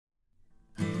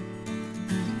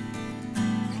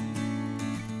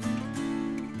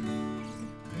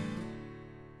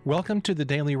Welcome to the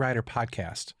Daily Writer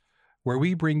Podcast, where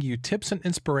we bring you tips and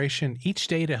inspiration each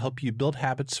day to help you build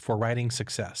habits for writing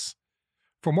success.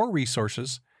 For more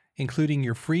resources, including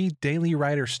your free Daily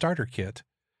Writer Starter Kit,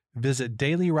 visit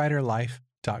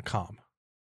dailywriterlife.com.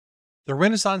 The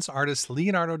Renaissance artist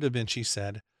Leonardo da Vinci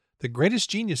said, "The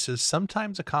greatest geniuses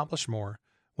sometimes accomplish more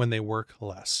when they work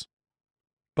less."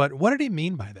 But what did he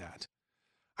mean by that?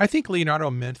 I think Leonardo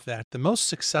meant that the most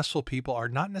successful people are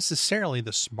not necessarily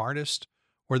the smartest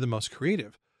or the most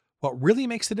creative. What really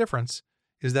makes the difference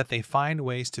is that they find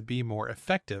ways to be more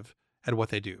effective at what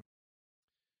they do.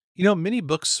 Many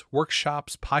books,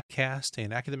 workshops, podcasts,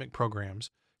 and academic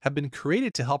programs have been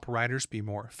created to help writers be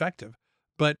more effective.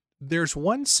 But there's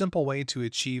one simple way to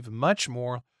achieve much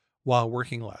more while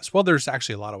working less. Well, there's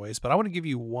actually a lot of ways, but I want to give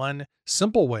you one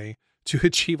simple way to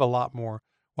achieve a lot more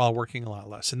while working a lot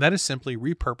less, and that is simply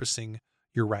repurposing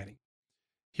your writing.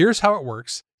 Here's how it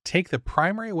works. Take the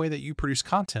primary way that you produce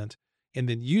content and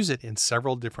then use it in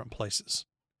several different places.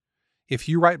 If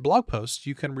you write blog posts,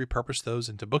 you can repurpose those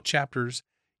into book chapters,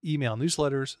 email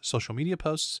newsletters, social media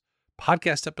posts,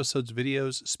 podcast episodes,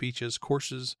 videos, speeches,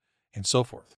 courses, and so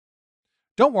forth.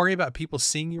 Don't worry about people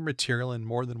seeing your material in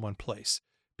more than one place.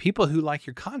 People who like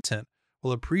your content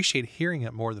will appreciate hearing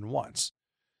it more than once.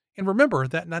 And remember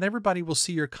that not everybody will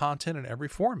see your content in every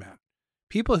format.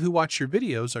 People who watch your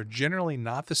videos are generally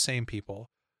not the same people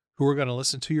who are going to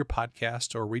listen to your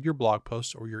podcast or read your blog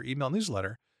post or your email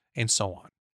newsletter, and so on.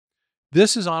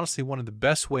 This is honestly one of the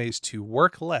best ways to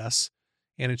work less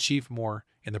and achieve more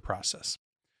in the process.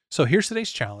 So here's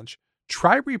today's challenge.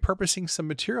 Try repurposing some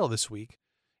material this week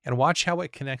and watch how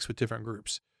it connects with different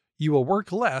groups. You will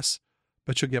work less,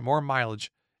 but you'll get more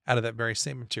mileage out of that very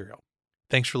same material.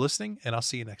 Thanks for listening, and I'll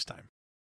see you next time.